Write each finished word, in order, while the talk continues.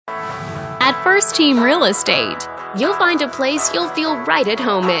First Team Real Estate. You'll find a place you'll feel right at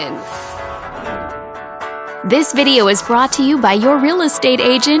home in. This video is brought to you by your real estate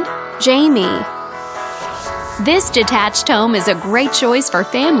agent, Jamie. This detached home is a great choice for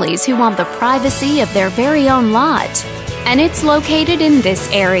families who want the privacy of their very own lot, and it's located in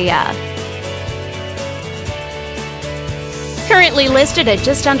this area. Currently listed at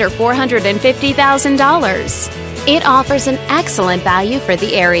just under $450,000. It offers an excellent value for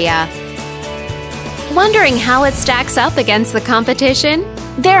the area. Wondering how it stacks up against the competition?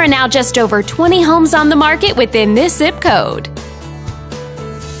 There are now just over 20 homes on the market within this zip code.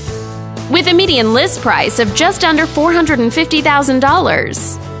 With a median list price of just under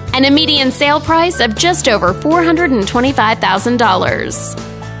 $450,000 and a median sale price of just over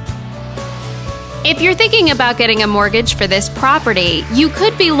 $425,000. If you're thinking about getting a mortgage for this property, you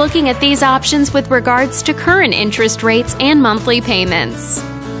could be looking at these options with regards to current interest rates and monthly payments.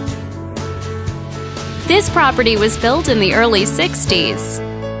 This property was built in the early 60s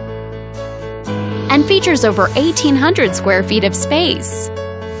and features over 1,800 square feet of space,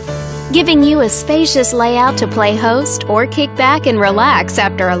 giving you a spacious layout to play host or kick back and relax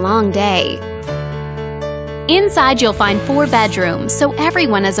after a long day. Inside, you'll find 4 bedrooms, so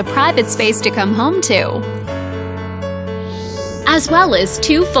everyone has a private space to come home to, as well as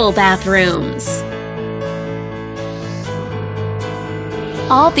 2 full bathrooms.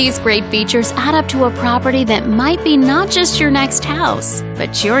 All these great features add up to a property that might be not just your next house,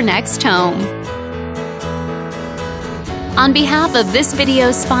 but your next home. On behalf of this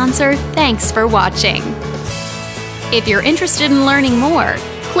video's sponsor, thanks for watching. If you're interested in learning more,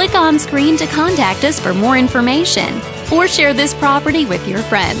 click on screen to contact us for more information or share this property with your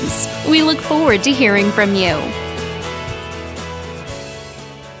friends. We look forward to hearing from you.